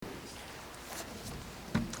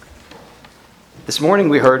This morning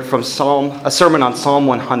we heard from a sermon on Psalm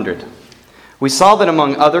 100. We saw that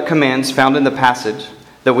among other commands found in the passage,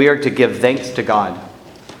 that we are to give thanks to God.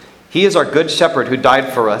 He is our good shepherd who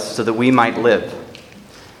died for us so that we might live.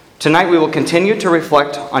 Tonight we will continue to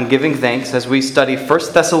reflect on giving thanks as we study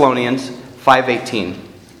 1 Thessalonians 5:18.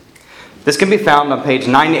 This can be found on page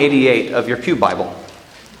 988 of your Pew Bible.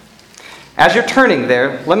 As you're turning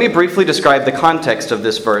there, let me briefly describe the context of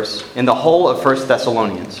this verse in the whole of 1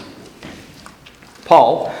 Thessalonians.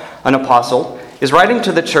 Paul, an apostle, is writing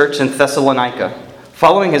to the church in Thessalonica,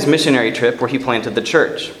 following his missionary trip where he planted the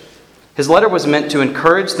church. His letter was meant to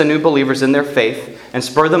encourage the new believers in their faith and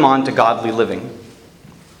spur them on to godly living.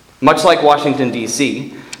 Much like Washington,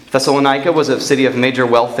 D.C., Thessalonica was a city of major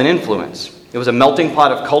wealth and influence. It was a melting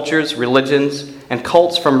pot of cultures, religions, and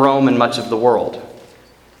cults from Rome and much of the world.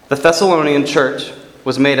 The Thessalonian church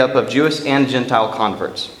was made up of Jewish and Gentile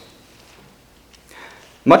converts.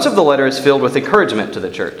 Much of the letter is filled with encouragement to the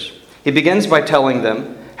church. He begins by telling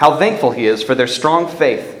them how thankful he is for their strong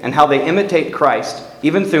faith and how they imitate Christ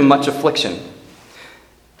even through much affliction.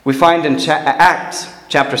 We find in Acts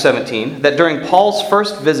chapter 17 that during Paul's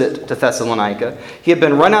first visit to Thessalonica, he had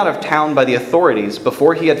been run out of town by the authorities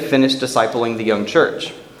before he had finished discipling the young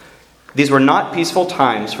church. These were not peaceful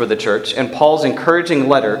times for the church, and Paul's encouraging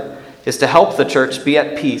letter is to help the church be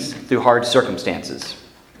at peace through hard circumstances.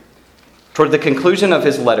 Toward the conclusion of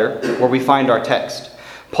his letter, where we find our text,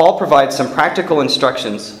 Paul provides some practical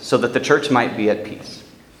instructions so that the church might be at peace.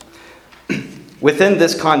 Within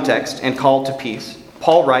this context and call to peace,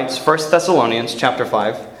 Paul writes 1 Thessalonians chapter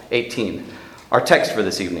 5:18, our text for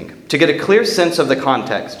this evening. To get a clear sense of the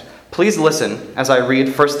context, please listen as I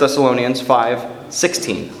read 1 Thessalonians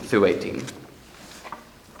 5:16 through 18.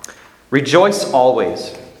 Rejoice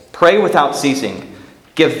always, pray without ceasing,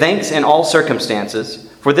 give thanks in all circumstances,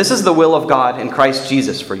 for this is the will of God in Christ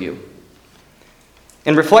Jesus for you.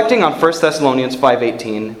 In reflecting on 1 Thessalonians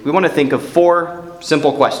 5:18, we want to think of 4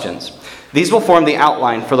 simple questions. These will form the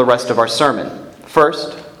outline for the rest of our sermon.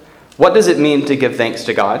 First, what does it mean to give thanks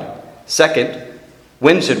to God? Second,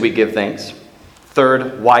 when should we give thanks?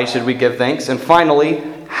 Third, why should we give thanks? And finally,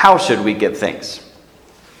 how should we give thanks?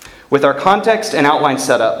 With our context and outline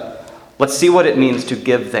set up, let's see what it means to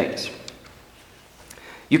give thanks.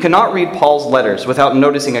 You cannot read Paul's letters without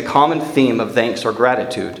noticing a common theme of thanks or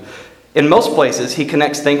gratitude. In most places, he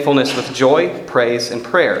connects thankfulness with joy, praise, and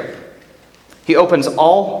prayer. He opens almost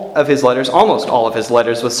all of his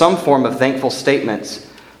letters, with some form of thankful statements,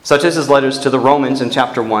 such as his letters to the Romans in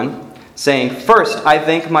chapter 1, saying, "First, I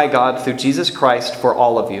thank my God through Jesus Christ for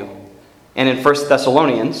all of you." And in 1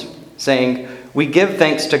 Thessalonians, saying, "We give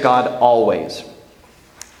thanks to God always."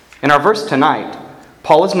 In our verse tonight,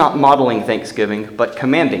 Paul is not modeling thanksgiving, but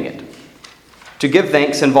commanding it. To give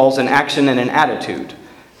thanks involves an action and an attitude.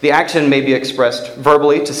 The action may be expressed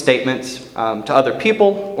verbally to statements to other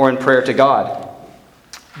people or in prayer to God.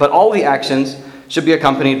 But all the actions should be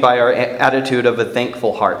accompanied by our attitude of a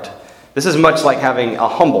thankful heart. This is much like having a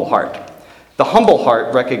humble heart. The humble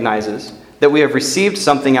heart recognizes that we have received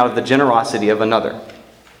something out of the generosity of another.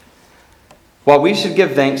 While we should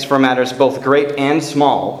give thanks for matters both great and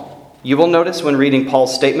small, you will notice when reading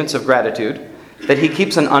Paul's statements of gratitude that he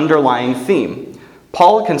keeps an underlying theme.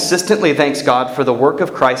 Paul consistently thanks God for the work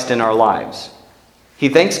of Christ in our lives. He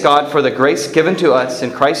thanks God for the grace given to us in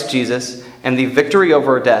Christ Jesus and the victory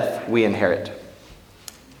over death we inherit.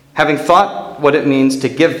 Having thought what it means to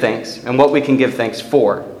give thanks and what we can give thanks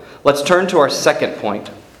for, let's turn to our second point,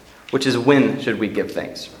 which is when should we give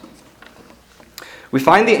thanks? We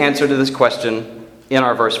find the answer to this question in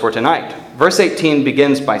our verse for tonight. Verse 18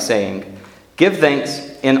 begins by saying, "Give thanks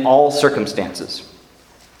in all circumstances."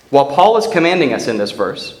 While Paul is commanding us in this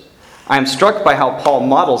verse, I am struck by how Paul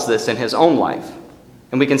models this in his own life.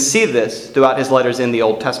 And we can see this throughout his letters in the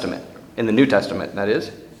Old Testament, in the New Testament, that is.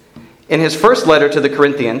 In his first letter to the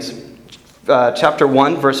Corinthians, chapter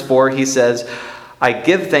 1, verse 4, he says, "I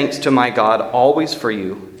give thanks to my God always for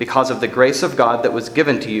you, because of the grace of God that was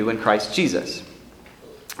given to you in Christ Jesus."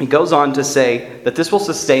 He goes on to say that this will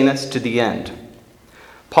sustain us to the end.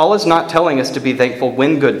 Paul is not telling us to be thankful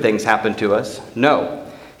when good things happen to us. No.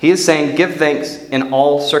 He is saying give thanks in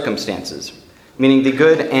all circumstances, meaning the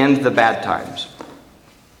good and the bad times.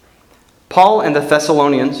 Paul and the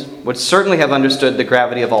Thessalonians would certainly have understood the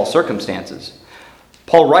gravity of all circumstances.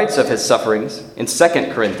 Paul writes of his sufferings in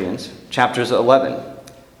 2 Corinthians chapters 11.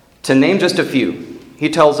 To name just a few, he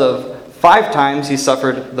tells of 5 times he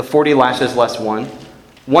suffered the 40 lashes less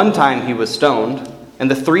 1 time he was stoned, and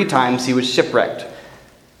the 3 times he was shipwrecked.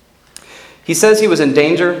 He says he was in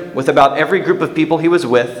danger with about every group of people he was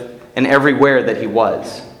with and everywhere that he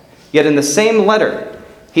was. Yet in the same letter,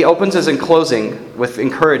 he opens his closing with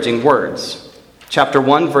encouraging words. Chapter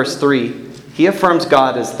 1, verse 3, he affirms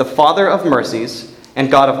God as the Father of mercies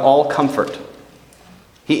and God of all comfort.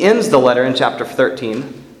 He ends the letter in chapter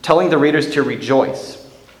 13, telling the readers to rejoice.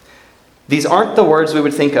 These aren't the words we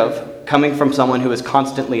would think of coming from someone who is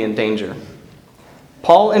constantly in danger.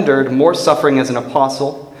 Paul endured more suffering as an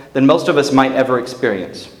apostle than most of us might ever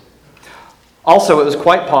experience. Also, it was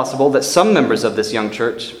quite possible that some members of this young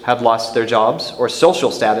church had lost their jobs or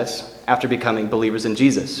social status after becoming believers in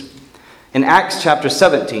Jesus. In Acts chapter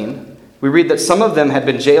 17, we read that some of them had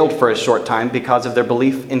been jailed for a short time because of their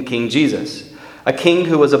belief in King Jesus, a king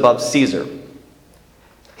who was above Caesar.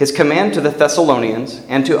 His command to the Thessalonians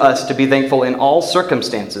and to us to be thankful in all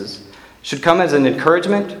circumstances should come as an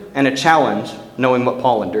encouragement and a challenge, knowing what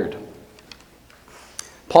Paul endured.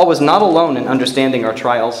 Paul was not alone in understanding our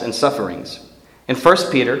trials and sufferings. In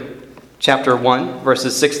 1 Peter chapter 1,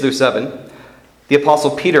 verses 6 through 7, the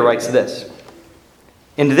Apostle Peter writes this,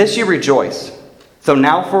 "In this you rejoice, though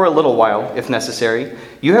now for a little while, if necessary,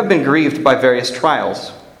 you have been grieved by various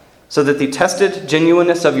trials, so that the tested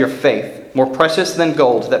genuineness of your faith, more precious than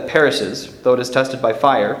gold that perishes, though it is tested by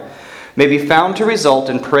fire, may be found to result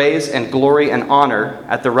in praise and glory and honor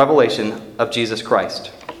at the revelation of Jesus Christ."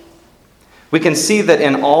 We can see that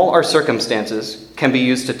in all our circumstances can be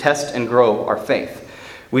used to test and grow our faith.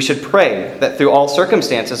 We should pray that through all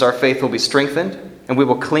circumstances our faith will be strengthened and we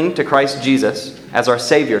will cling to Christ Jesus as our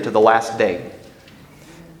Savior to the last day.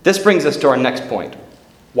 This brings us to our next point.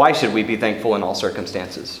 Why should we be thankful in all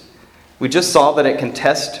circumstances? We just saw that it can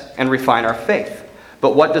test and refine our faith.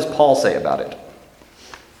 But what does Paul say about it?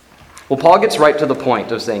 Well, Paul gets right to the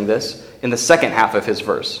point of saying this in the second half of his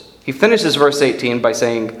verse. He finishes verse 18 by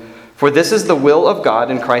saying, "For this is the will of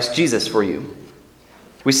God in Christ Jesus for you."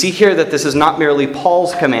 We see here that this is not merely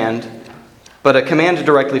Paul's command, but a command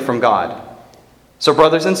directly from God. So,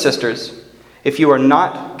 brothers and sisters, if you are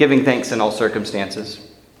not giving thanks in all circumstances,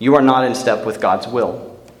 you are not in step with God's will.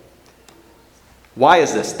 Why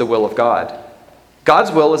is this the will of God?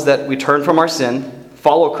 God's will is that we turn from our sin,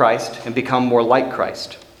 follow Christ, and become more like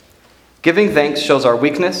Christ. Giving thanks shows our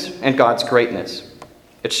weakness and God's greatness.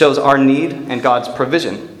 It shows our need and God's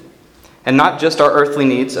provision. And not just our earthly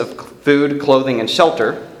needs of food, clothing, and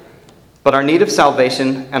shelter, but our need of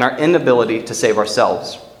salvation and our inability to save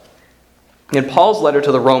ourselves. In Paul's letter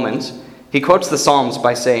to the Romans, he quotes the Psalms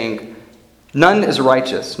by saying, "None is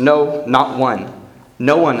righteous, no, not one.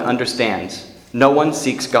 No one understands. No one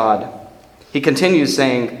seeks God." He continues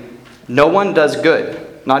saying, "No one does good,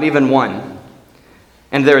 not even one.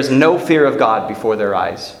 And there is no fear of God before their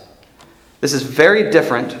eyes." This is very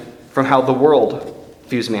different from how the world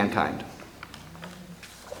views mankind.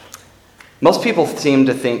 Most people seem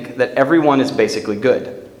to think that everyone is basically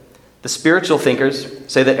good. The spiritual thinkers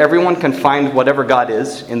say that everyone can find whatever God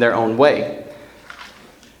is in their own way.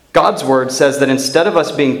 God's word says that instead of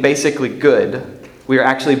us being basically good, we are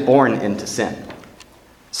actually born into sin.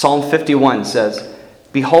 Psalm 51 says,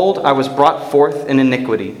 "Behold, I was brought forth in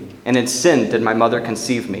iniquity, and in sin did my mother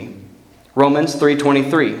conceive me." Romans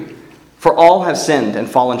 3:23, "For all have sinned and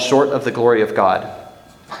fallen short of the glory of God."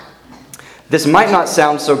 This might not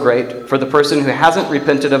sound so great for the person who hasn't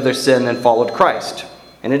repented of their sin and followed Christ,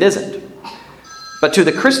 and it isn't. But to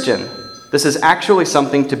the Christian, this is actually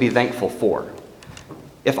something to be thankful for.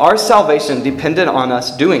 If our salvation depended on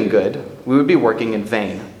us doing good, we would be working in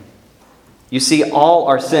vain. You see, all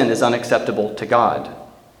our sin is unacceptable to God.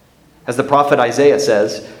 As the prophet Isaiah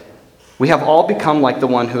says, "We have all become like the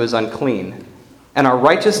one who is unclean, and our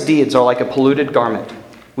righteous deeds are like a polluted garment.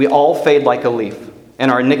 We all fade like a leaf, and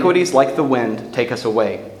our iniquities like the wind take us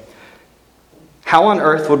away." How on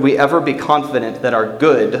earth would we ever be confident that our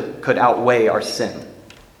good could outweigh our sin?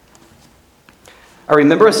 I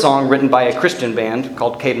remember a song written by a Christian band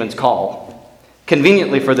called Caedmon's Call.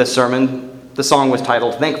 Conveniently for this sermon, the song was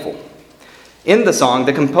titled "Thankful." In the song,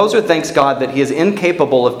 the composer thanks God that he is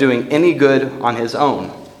incapable of doing any good on his own.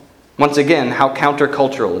 Once again, how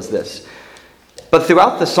countercultural is this? But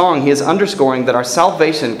throughout the song, he is underscoring that our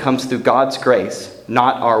salvation comes through God's grace,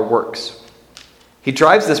 not our works. He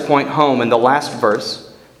drives this point home in the last verse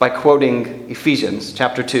by quoting Ephesians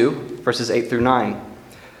chapter 2, verses 8 through 9.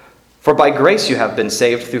 "For by grace you have been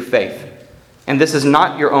saved through faith, and this is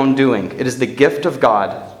not your own doing. It is the gift of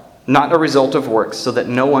God, not a result of works, so that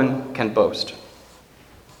no one can boast."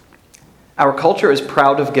 Our culture is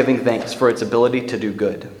proud of giving thanks for its ability to do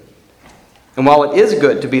good. And while it is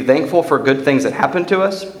good to be thankful for good things that happen to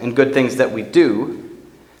us and good things that we do,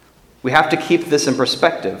 we have to keep this in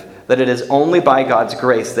perspective, that it is only by God's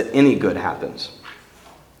grace that any good happens.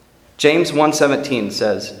 James 1:17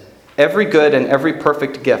 says, Every good and every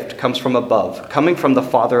perfect gift comes from above, coming from the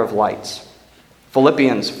Father of lights.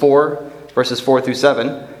 Philippians 4, verses 4 through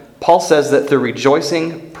 7, Paul says that through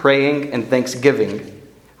rejoicing, praying, and thanksgiving,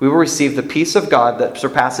 we will receive the peace of God that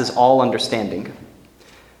surpasses all understanding.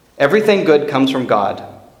 Everything good comes from God.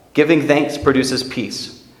 Giving thanks produces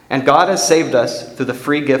peace, and God has saved us through the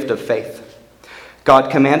free gift of faith.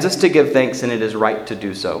 God commands us to give thanks, and it is right to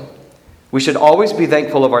do so. We should always be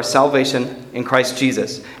thankful of our salvation in Christ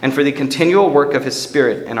Jesus and for the continual work of His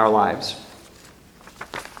Spirit in our lives.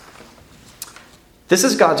 This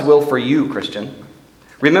is God's will for you, Christian.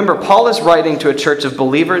 Remember, Paul is writing to a church of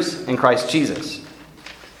believers in Christ Jesus.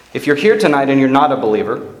 If you're here tonight and you're not a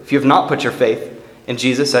believer, if you have not put your faith in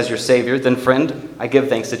Jesus as your Savior, then friend, I give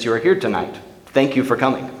thanks that you are here tonight. Thank you for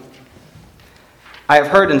coming. I have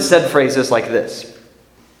heard and said phrases like this: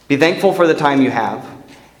 be thankful for the time you have,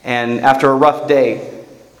 and after a rough day,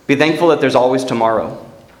 be thankful that there's always tomorrow.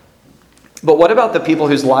 But what about the people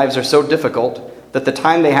whose lives are so difficult that the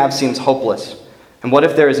time they have seems hopeless? And what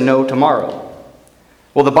if there is no tomorrow?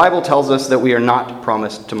 Well, the Bible tells us that we are not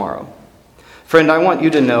promised tomorrow. Friend, I want you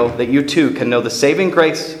to know that you too can know the saving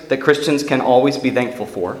grace that Christians can always be thankful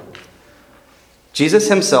for. Jesus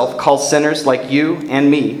himself calls sinners like you and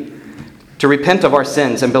me to repent of our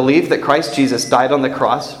sins and believe that Christ Jesus died on the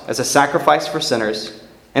cross as a sacrifice for sinners,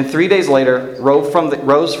 and 3 days later rose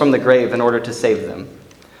from the grave in order to save them.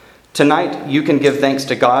 Tonight, you can give thanks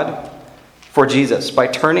to God for Jesus by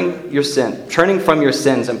turning from your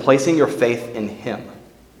sins and placing your faith in Him.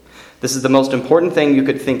 This is the most important thing you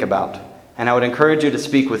could think about, and I would encourage you to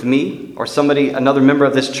speak with me or another member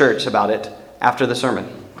of this church about it after the sermon.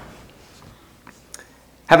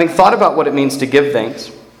 Having thought about what it means to give thanks,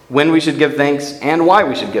 when we should give thanks, and why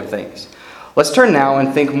we should give thanks, let's turn now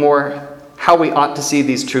and think more how we ought to see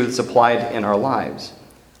these truths applied in our lives.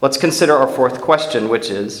 Let's consider our fourth question, which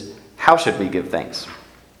is, how should we give thanks?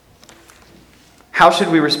 How should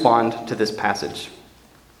we respond to this passage?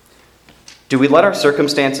 Do we let our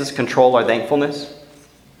circumstances control our thankfulness?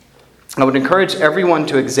 I would encourage everyone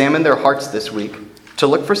to examine their hearts this week, to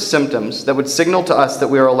look for symptoms that would signal to us that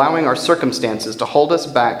we are allowing our circumstances to hold us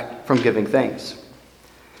back from giving thanks.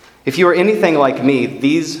 If you are anything like me,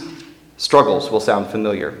 these struggles will sound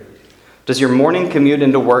familiar. Does your morning commute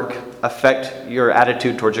into work affect your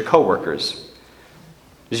attitude towards your coworkers?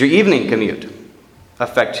 Does your evening commute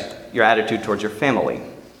affect your attitude towards your family?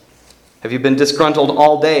 Have you been disgruntled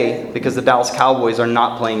all day because the Dallas Cowboys are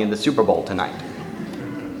not playing in the Super Bowl tonight?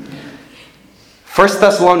 1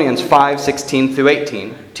 Thessalonians 5:16 through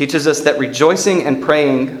 18 teaches us that rejoicing and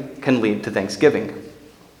praying can lead to thanksgiving.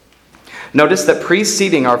 Notice that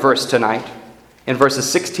preceding our verse tonight, in verses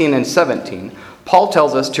 16 and 17, Paul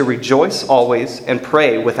tells us to rejoice always and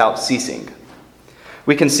pray without ceasing.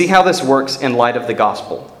 We can see how this works in light of the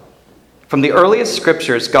gospel. From the earliest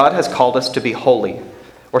scriptures, God has called us to be holy,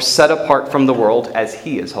 or set apart from the world as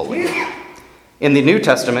He is holy. In the New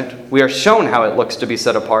Testament, we are shown how it looks to be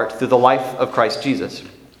set apart through the life of Christ Jesus.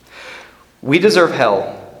 We deserve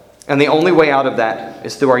hell, and the only way out of that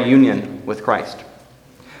is through our union with Christ.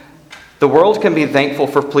 The world can be thankful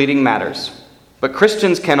for fleeting matters, but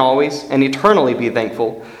Christians can always and eternally be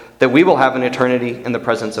thankful that we will have an eternity in the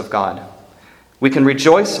presence of God. We can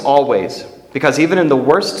rejoice always, because even in the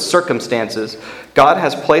worst circumstances, God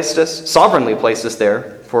has sovereignly placed us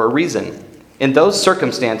there for a reason. In those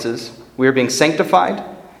circumstances, we are being sanctified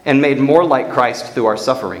and made more like Christ through our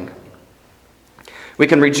suffering. We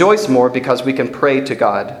can rejoice more because we can pray to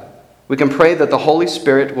God. We can pray that the Holy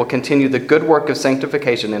Spirit will continue the good work of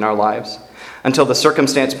sanctification in our lives until the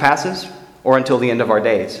circumstance passes or until the end of our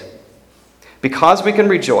days. Because we can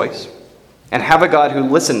rejoice and have a God who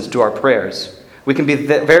listens to our prayers, we can be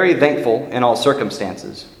very thankful in all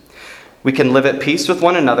circumstances. We can live at peace with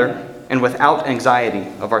one another and without anxiety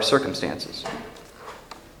of our circumstances.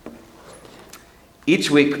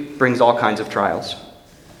 Each week brings all kinds of trials.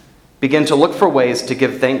 Begin to look for ways to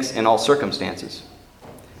give thanks in all circumstances.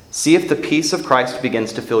 See if the peace of Christ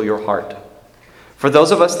begins to fill your heart. For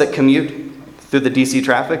those of us that commute through the DC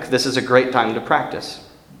traffic, this is a great time to practice.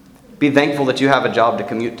 Be thankful that you have a job to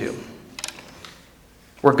commute to.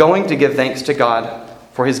 We're going to give thanks to God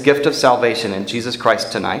for His gift of salvation in Jesus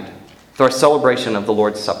Christ tonight through our celebration of the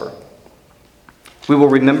Lord's Supper. We will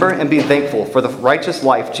remember and be thankful for the righteous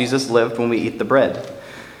life Jesus lived when we eat the bread.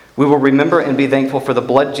 We will remember and be thankful for the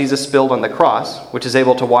blood Jesus spilled on the cross, which is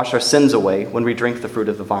able to wash our sins away when we drink the fruit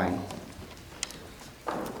of the vine.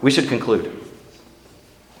 We should conclude.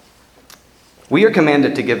 We are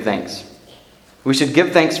commanded to give thanks. We should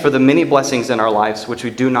give thanks for the many blessings in our lives which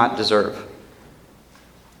we do not deserve.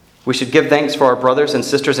 We should give thanks for our brothers and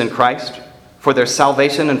sisters in Christ for their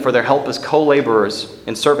salvation and for their help as co-laborers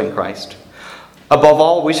in serving Christ. Above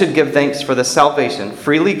all, we should give thanks for the salvation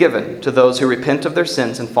freely given to those who repent of their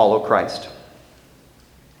sins and follow Christ.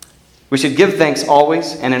 We should give thanks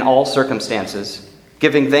always and in all circumstances.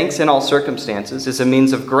 Giving thanks in all circumstances is a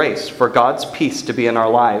means of grace for God's peace to be in our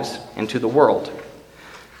lives and to the world.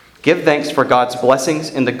 Give thanks for God's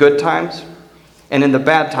blessings in the good times, and in the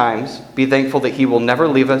bad times, be thankful that He will never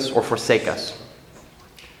leave us or forsake us.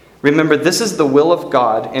 Remember, this is the will of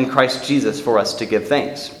God in Christ Jesus for us to give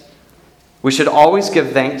thanks. We should always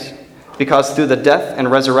give thanks because through the death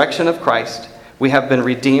and resurrection of Christ, we have been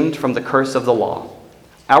redeemed from the curse of the law.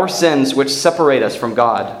 Our sins, which separate us from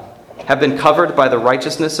God, have been covered by the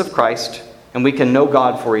righteousness of Christ, and we can know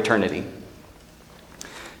God for eternity.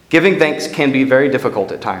 Giving thanks can be very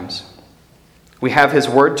difficult at times. We have His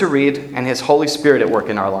Word to read and His Holy Spirit at work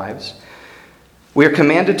in our lives. We are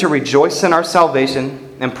commanded to rejoice in our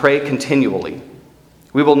salvation and pray continually.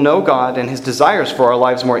 We will know God and His desires for our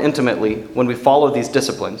lives more intimately when we follow these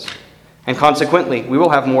disciplines, and consequently, we will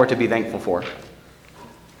have more to be thankful for.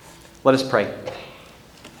 Let us pray.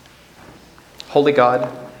 Holy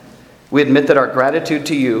God, we admit that our gratitude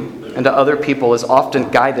to You and to other people is often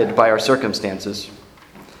guided by our circumstances.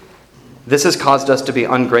 This has caused us to be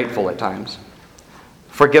ungrateful at times.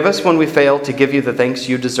 Forgive us when we fail to give You the thanks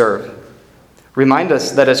You deserve. Remind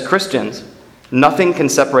us that as Christians, nothing can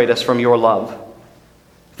separate us from Your love.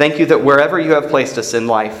 Thank You that wherever You have placed us in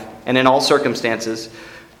life and in all circumstances,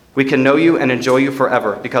 we can know You and enjoy You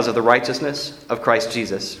forever because of the righteousness of Christ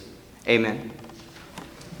Jesus. Amen.